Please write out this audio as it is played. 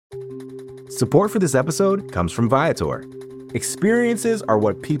Support for this episode comes from Viator. Experiences are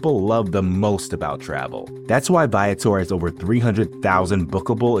what people love the most about travel. That's why Viator has over 300,000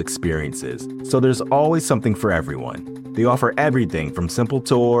 bookable experiences, so there's always something for everyone. They offer everything from simple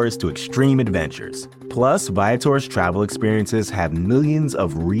tours to extreme adventures. Plus, Viator's travel experiences have millions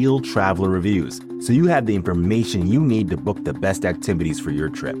of real traveler reviews, so you have the information you need to book the best activities for your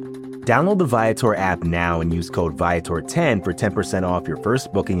trip. Download the Viator app now and use code Viator10 for 10% off your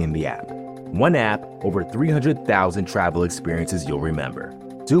first booking in the app. One app, over 300,000 travel experiences you'll remember.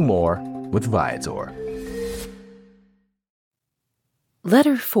 Do more with Viator.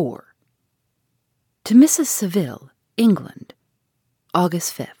 Letter 4. To Mrs. Seville, England,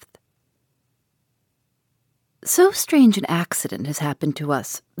 August 5th. So strange an accident has happened to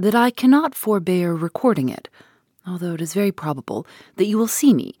us that I cannot forbear recording it, although it is very probable that you will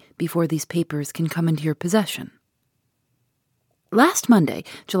see me before these papers can come into your possession. Last Monday,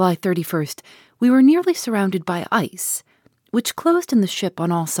 July 31st, we were nearly surrounded by ice, which closed in the ship on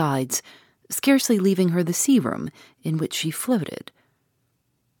all sides, scarcely leaving her the sea room in which she floated.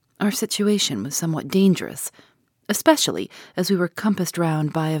 Our situation was somewhat dangerous, especially as we were compassed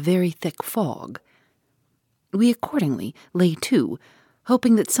round by a very thick fog. We accordingly lay to,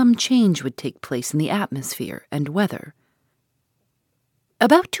 hoping that some change would take place in the atmosphere and weather.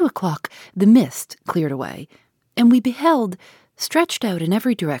 About 2 o'clock, the mist cleared away, and we beheld, stretched out in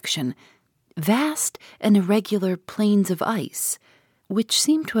every direction, vast and irregular plains of ice, which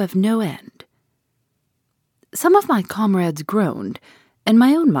seemed to have no end. Some of my comrades groaned, and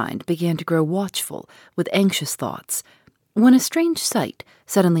my own mind began to grow watchful with anxious thoughts, when a strange sight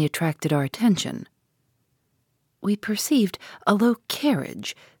suddenly attracted our attention. We perceived a low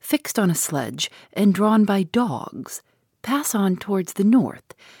carriage fixed on a sledge and drawn by dogs pass on towards the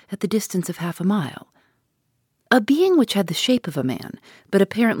north at the distance of half a mile. A being which had the shape of a man, but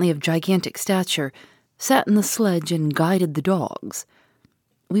apparently of gigantic stature, sat in the sledge and guided the dogs.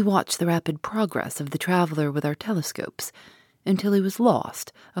 We watched the rapid progress of the traveler with our telescopes, until he was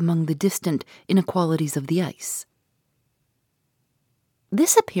lost among the distant inequalities of the ice.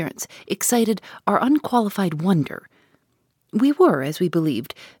 This appearance excited our unqualified wonder. We were, as we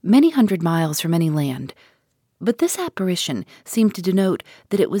believed, many hundred miles from any land, but this apparition seemed to denote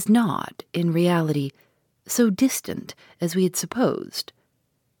that it was not, in reality, so distant as we had supposed.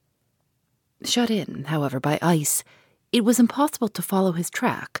 Shut in, however, by ice, it was impossible to follow his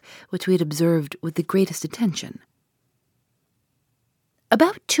track, which we had observed with the greatest attention.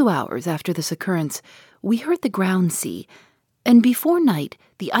 About 2 hours after this occurrence, we heard the ground sea, and before night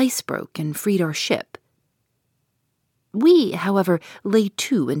the ice broke and freed our ship. We, however, lay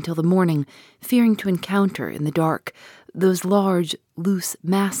to until the morning, fearing to encounter in the dark those large, loose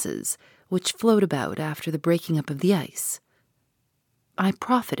masses which float about after the breaking up of the ice. I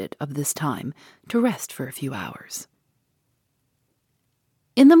profited of this time to rest for a few hours.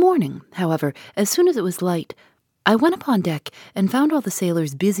 In the morning, however, as soon as it was light, I went upon deck and found all the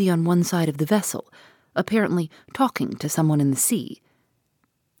sailors busy on one side of the vessel, apparently talking to someone in the sea.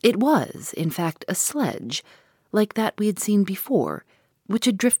 It was, in fact, a sledge, like that we had seen before, which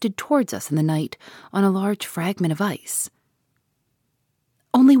had drifted towards us in the night on a large fragment of ice.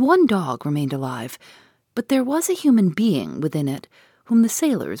 Only one dog remained alive, but there was a human being within it whom the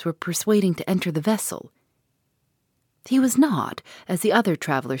sailors were persuading to enter the vessel. He was not, as the other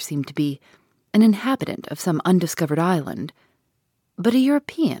travelers seemed to be, an inhabitant of some undiscovered island, but a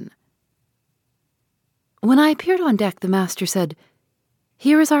European. When I appeared on deck, the master said,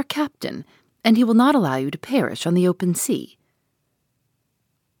 "Here is our captain, and he will not allow you to perish on the open sea."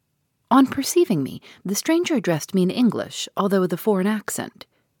 On perceiving me, the stranger addressed me in English, although with a foreign accent.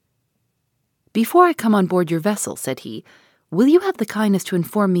 "Before I come on board your vessel," said he, "will you have the kindness to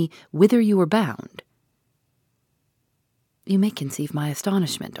inform me whither you are bound?" You may conceive my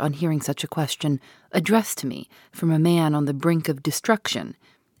astonishment on hearing such a question addressed to me from a man on the brink of destruction,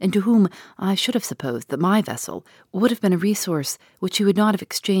 and to whom I should have supposed that my vessel would have been a resource which he would not have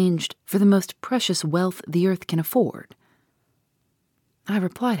exchanged for the most precious wealth the earth can afford. I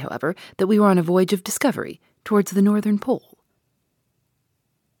replied, however, that we were on a voyage of discovery towards the northern pole.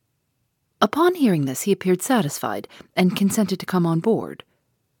 Upon hearing this, he appeared satisfied and consented to come on board.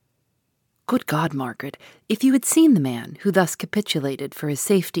 Good God, Margaret, if you had seen the man who thus capitulated for his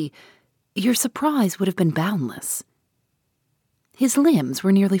safety, your surprise would have been boundless. His limbs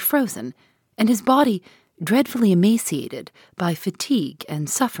were nearly frozen, and his body dreadfully emaciated by fatigue and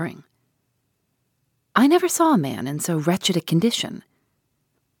suffering. I never saw a man in so wretched a condition.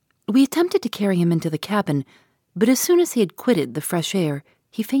 We attempted to carry him into the cabin, but as soon as he had quitted the fresh air,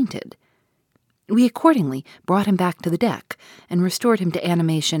 he fainted. We accordingly brought him back to the deck and restored him to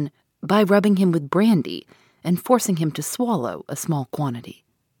animation by rubbing him with brandy and forcing him to swallow a small quantity.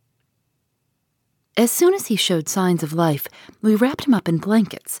 As soon as he showed signs of life, we wrapped him up in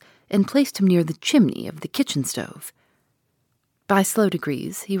blankets and placed him near the chimney of the kitchen stove. By slow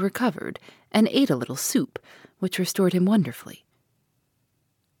degrees, he recovered and ate a little soup, which restored him wonderfully.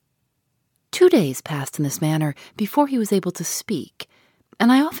 2 days passed in this manner before he was able to speak,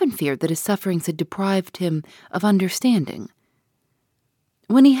 and I often feared that his sufferings had deprived him of understanding.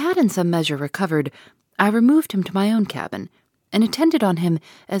 When he had in some measure recovered, I removed him to my own cabin and attended on him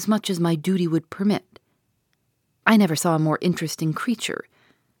as much as my duty would permit. I never saw a more interesting creature.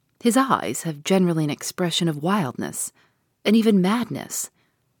 His eyes have generally an expression of wildness, and even madness.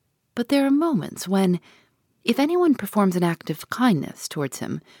 But there are moments when, if anyone performs an act of kindness towards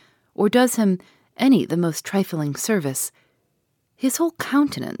him, or does him any the most trifling service, his whole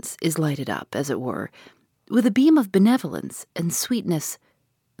countenance is lighted up, as it were, with a beam of benevolence and sweetness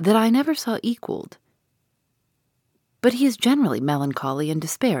that I never saw equaled. But he is generally melancholy and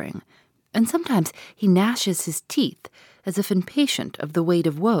despairing, and sometimes he gnashes his teeth as if impatient of the weight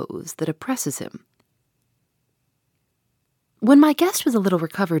of woes that oppresses him. When my guest was a little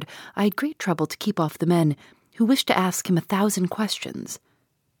recovered, I had great trouble to keep off the men who wished to ask him 1,000 questions,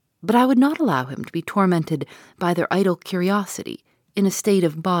 but I would not allow him to be tormented by their idle curiosity in a state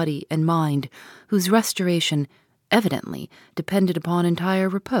of body and mind whose restoration evidently depended upon entire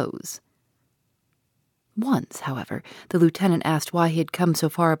repose. Once, however, the lieutenant asked why he had come so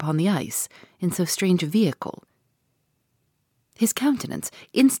far upon the ice in so strange a vehicle. His countenance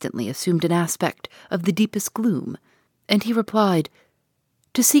instantly assumed an aspect of the deepest gloom, and he replied,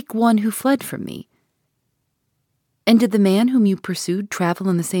 "To seek one who fled from me." "And did the man whom you pursued travel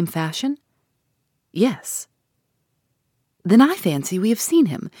in the same fashion?" "Yes." "Then I fancy we have seen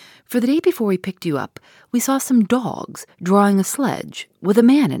him, for the day before we picked you up, we saw some dogs drawing a sledge with a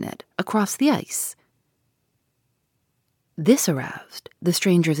man in it across the ice." This aroused the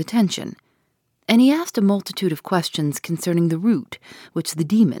stranger's attention, and he asked a multitude of questions concerning the route which the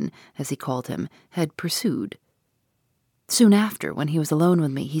demon, as he called him, had pursued. Soon after, when he was alone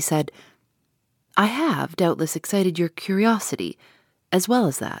with me, he said, "I have doubtless excited your curiosity, as well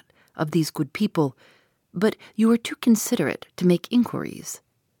as that of these good people, but you are too considerate to make inquiries."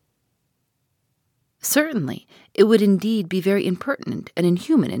 "Certainly, it would indeed be very impertinent and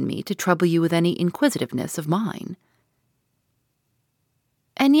inhuman in me to trouble you with any inquisitiveness of mine."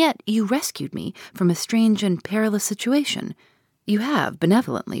 "And yet you rescued me from a strange and perilous situation. You have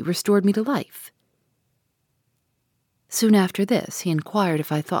benevolently restored me to life." Soon after this, he inquired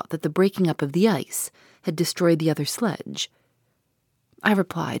if I thought that the breaking up of the ice had destroyed the other sledge. I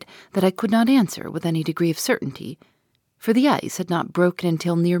replied that I could not answer with any degree of certainty, for the ice had not broken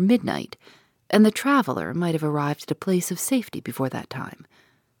until near midnight, and the traveler might have arrived at a place of safety before that time,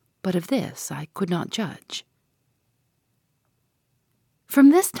 but of this I could not judge. From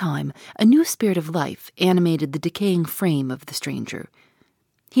this time, a new spirit of life animated the decaying frame of the stranger.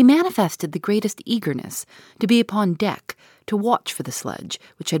 He manifested the greatest eagerness to be upon deck to watch for the sledge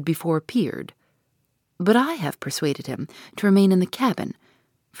which had before appeared. But I have persuaded him to remain in the cabin,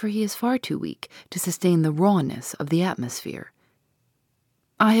 for he is far too weak to sustain the rawness of the atmosphere.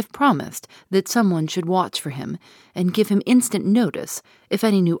 I have promised that someone should watch for him and give him instant notice if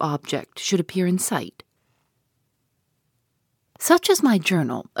any new object should appear in sight. Such is my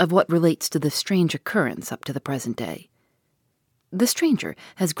journal of what relates to this strange occurrence up to the present day. The stranger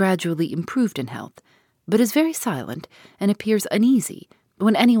has gradually improved in health, but is very silent and appears uneasy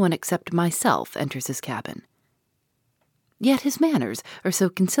when anyone except myself enters his cabin. Yet his manners are so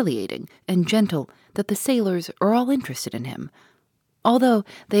conciliating and gentle that the sailors are all interested in him, although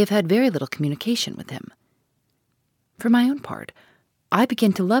they have had very little communication with him. For my own part, I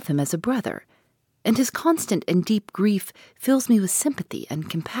begin to love him as a brother, and his constant and deep grief fills me with sympathy and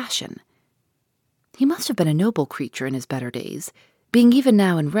compassion. He must have been a noble creature in his better days, being even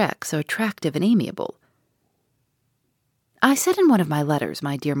now in wreck so attractive and amiable. I said in one of my letters,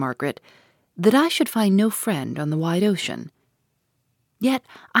 my dear Margaret, that I should find no friend on the wide ocean. Yet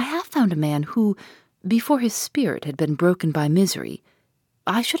I have found a man who, before his spirit had been broken by misery,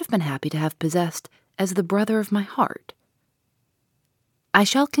 I should have been happy to have possessed as the brother of my heart. I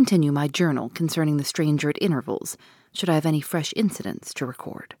shall continue my journal concerning the stranger at intervals, should I have any fresh incidents to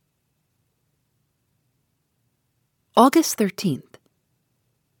record. August 13th.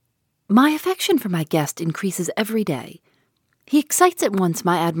 My affection for my guest increases every day. He excites at once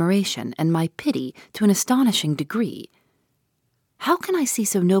my admiration and my pity to an astonishing degree. How can I see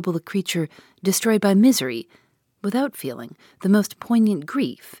so noble a creature destroyed by misery without feeling the most poignant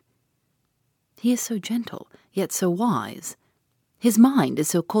grief? He is so gentle, yet so wise. His mind is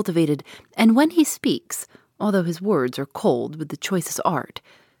so cultivated, and when he speaks, although his words are cold with the choicest art,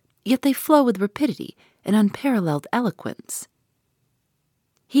 yet they flow with rapidity and unparalleled eloquence.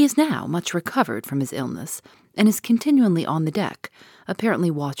 He is now much recovered from his illness, and is continually on the deck, apparently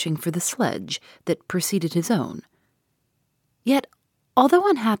watching for the sledge that preceded his own. Yet, although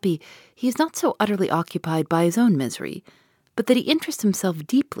unhappy, he is not so utterly occupied by his own misery, but that he interests himself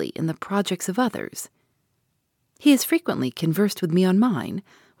deeply in the projects of others. He has frequently conversed with me on mine,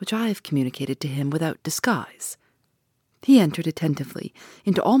 which I have communicated to him without disguise. He entered attentively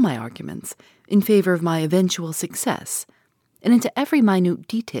into all my arguments in favor of my eventual success, and into every minute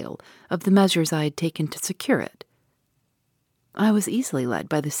detail of the measures I had taken to secure it. I was easily led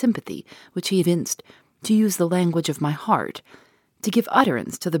by the sympathy which he evinced to use the language of my heart, to give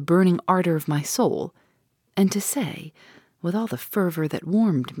utterance to the burning ardor of my soul, and to say, with all the fervor that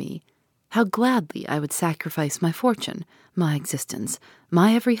warmed me, how gladly I would sacrifice my fortune, my existence,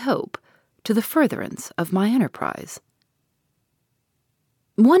 my every hope, to the furtherance of my enterprise.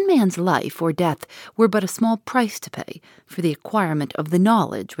 One man's life or death were but a small price to pay for the acquirement of the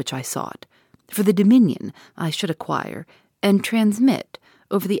knowledge which I sought, for the dominion I should acquire and transmit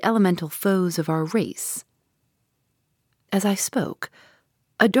over the elemental foes of our race. As I spoke,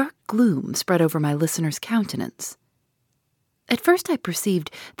 a dark gloom spread over my listener's countenance. At first I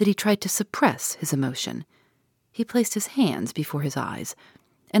perceived that he tried to suppress his emotion. He placed his hands before his eyes,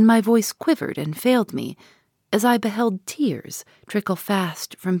 and my voice quivered and failed me as I beheld tears trickle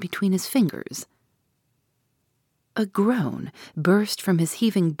fast from between his fingers. A groan burst from his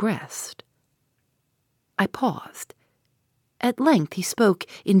heaving breast. I paused. At length he spoke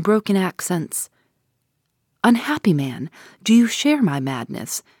in broken accents. "Unhappy man, do you share my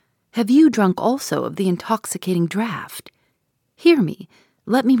madness? Have you drunk also of the intoxicating draught? Hear me,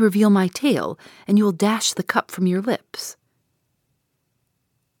 let me reveal my tale, and you will dash the cup from your lips."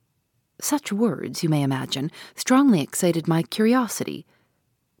 Such words, you may imagine, strongly excited my curiosity,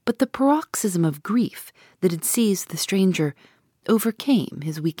 but the paroxysm of grief that had seized the stranger overcame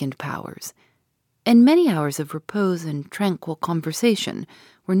his weakened powers, and many hours of repose and tranquil conversation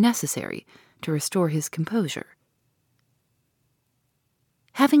were necessary to restore his composure.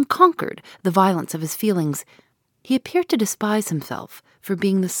 Having conquered the violence of his feelings, he appeared to despise himself for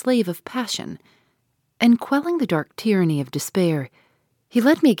being the slave of passion, and quelling the dark tyranny of despair, he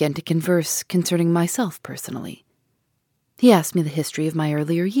led me again to converse concerning myself personally. He asked me the history of my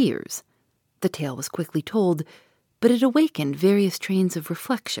earlier years. The tale was quickly told, but it awakened various trains of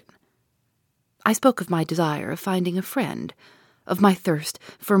reflection. I spoke of my desire of finding a friend, of my thirst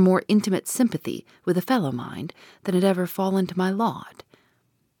for more intimate sympathy with a fellow mind than had ever fallen to my lot,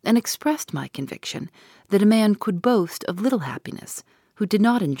 and expressed my conviction that a man could boast of little happiness who did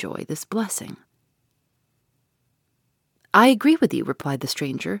not enjoy this blessing. "I agree with you," replied the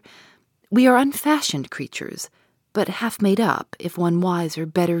stranger. "We are unfashioned creatures, but half made up, if one wiser,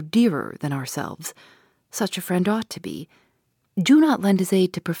 better, dearer than ourselves. Such a friend ought to be. Do not lend his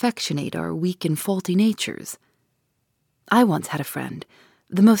aid to perfectionate our weak and faulty natures. I once had a friend,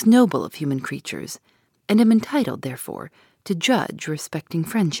 the most noble of human creatures, and am entitled, therefore, to judge respecting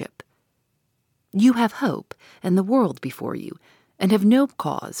friendship. You have hope and the world before you, and have no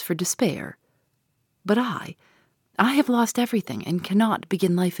cause for despair. But I have lost everything and cannot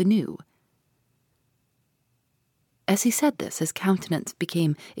begin life anew." As he said this, his countenance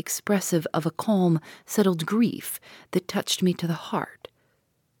became expressive of a calm, settled grief that touched me to the heart.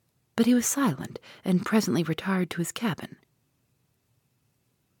 But he was silent and presently retired to his cabin.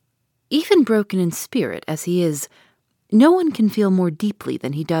 Even broken in spirit as he is, no one can feel more deeply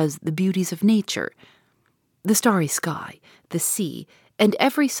than he does the beauties of nature. The starry sky, the sea, and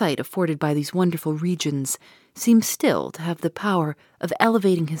every sight afforded by these wonderful regions seems still to have the power of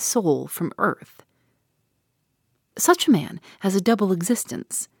elevating his soul from earth. Such a man has a double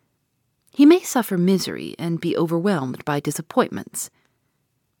existence. He may suffer misery and be overwhelmed by disappointments.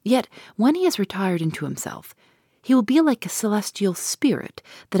 Yet, when he has retired into himself, he will be like a celestial spirit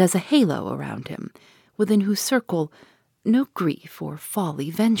that has a halo around him, within whose circle no grief or folly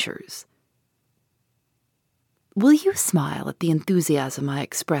ventures. Will you smile at the enthusiasm I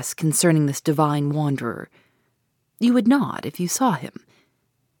express concerning this divine wanderer? You would not if you saw him.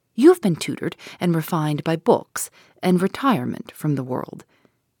 You have been tutored and refined by books and retirement from the world,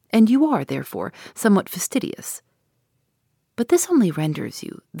 and you are, therefore, somewhat fastidious. But this only renders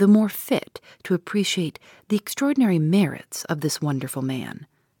you the more fit to appreciate the extraordinary merits of this wonderful man.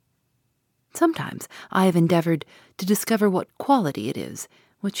 Sometimes I have endeavored to discover what quality it is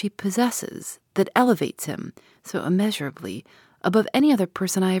which he possesses that elevates him so immeasurably above any other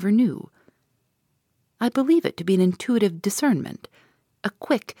person I ever knew. I believe it to be an intuitive discernment, a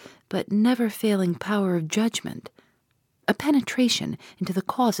quick but never-failing power of judgment, a penetration into the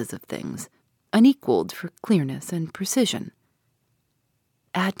causes of things, unequaled for clearness and precision.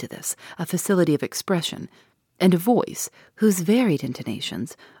 Add to this a facility of expression and a voice whose varied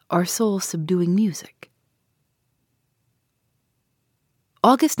intonations are soul-subduing music.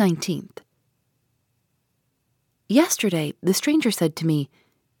 August 19th. Yesterday, the stranger said to me,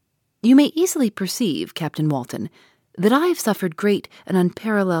 "You may easily perceive, Captain Walton, that I have suffered great and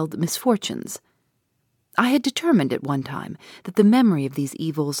unparalleled misfortunes. I had determined at one time that the memory of these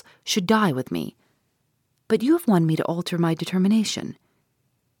evils should die with me, but you have won me to alter my determination.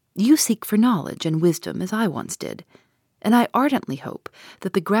 You seek for knowledge and wisdom as I once did, and I ardently hope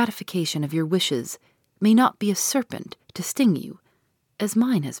that the gratification of your wishes may not be a serpent to sting you, as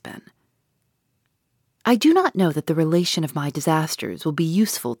mine has been. I do not know that the relation of my disasters will be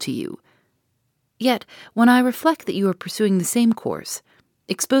useful to you. Yet, when I reflect that you are pursuing the same course,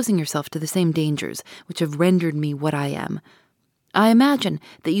 exposing yourself to the same dangers which have rendered me what I am, I imagine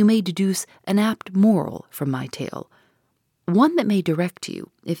that you may deduce an apt moral from my tale, one that may direct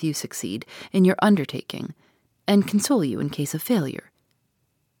you, if you succeed, in your undertaking, and console you in case of failure.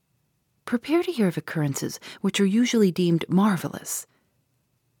 Prepare to hear of occurrences which are usually deemed marvelous.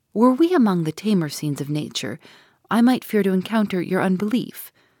 Were we among the tamer scenes of nature, I might fear to encounter your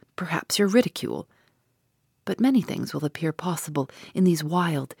unbelief, perhaps your ridicule. But many things will appear possible in these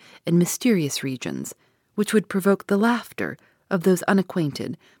wild and mysterious regions, which would provoke the laughter of those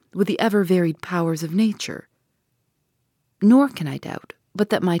unacquainted with the ever-varied powers of nature. Nor can I doubt but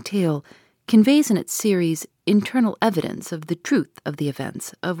that my tale conveys in its series internal evidence of the truth of the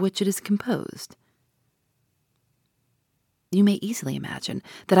events of which it is composed. You may easily imagine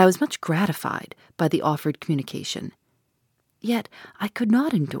that I was much gratified by the offered communication. Yet I could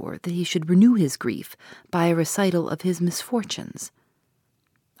not endure that he should renew his grief by a recital of his misfortunes.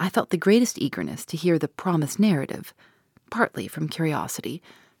 I felt the greatest eagerness to hear the promised narrative, partly from curiosity,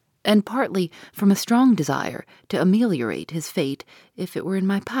 and partly from a strong desire to ameliorate his fate if it were in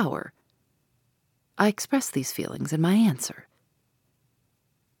my power. I expressed these feelings in my answer.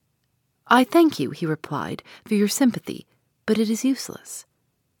 "I thank you," he replied, "for your sympathy, but it is useless.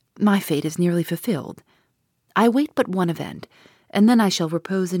 My fate is nearly fulfilled. I wait but one event, and then I shall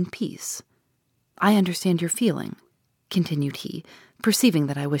repose in peace. I understand your feeling," continued he, perceiving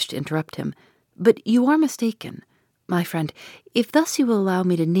that I wished to interrupt him, "but you are mistaken, my friend, if thus you will allow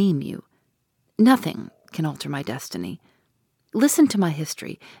me to name you. Nothing can alter my destiny. Listen to my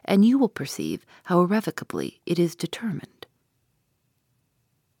history, and you will perceive how irrevocably it is determined."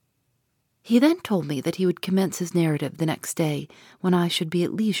 He then told me that he would commence his narrative the next day, when I should be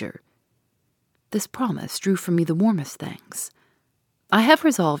at leisure. This promise drew from me the warmest thanks. I have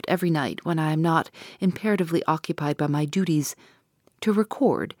resolved every night, when I am not imperatively occupied by my duties, to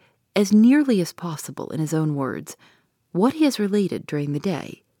record, as nearly as possible in his own words, what he has related during the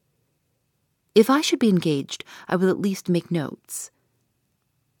day. If I should be engaged, I will at least make notes.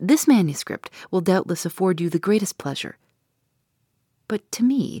 This manuscript will doubtless afford you the greatest pleasure. But to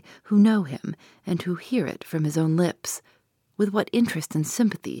me, who know him, and who hear it from his own lips, with what interest and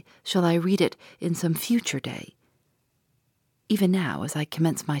sympathy shall I read it in some future day? Even now, as I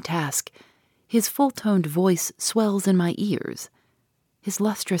commence my task, his full-toned voice swells in my ears. His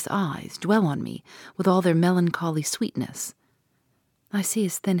lustrous eyes dwell on me with all their melancholy sweetness. I see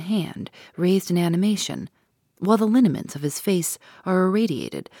his thin hand raised in animation, while the lineaments of his face are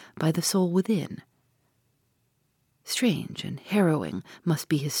irradiated by the soul within. Strange and harrowing must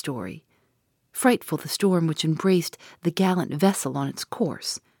be his story. Frightful the storm which embraced the gallant vessel on its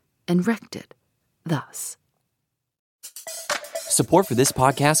course, and wrecked it thus. Support for this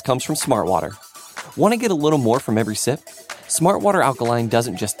podcast comes from Smartwater. Want to get a little more from every sip? Smartwater Alkaline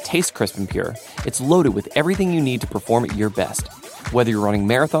doesn't just taste crisp and pure, it's loaded with everything you need to perform at your best, whether you're running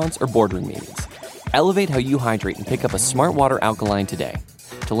marathons or boardroom meetings. Elevate how you hydrate and pick up a Smartwater Alkaline today.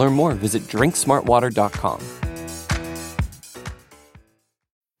 To learn more, visit drinksmartwater.com.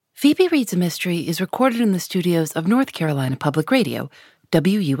 Phoebe Reads a Mystery is recorded in the studios of North Carolina Public Radio,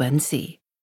 WUNC.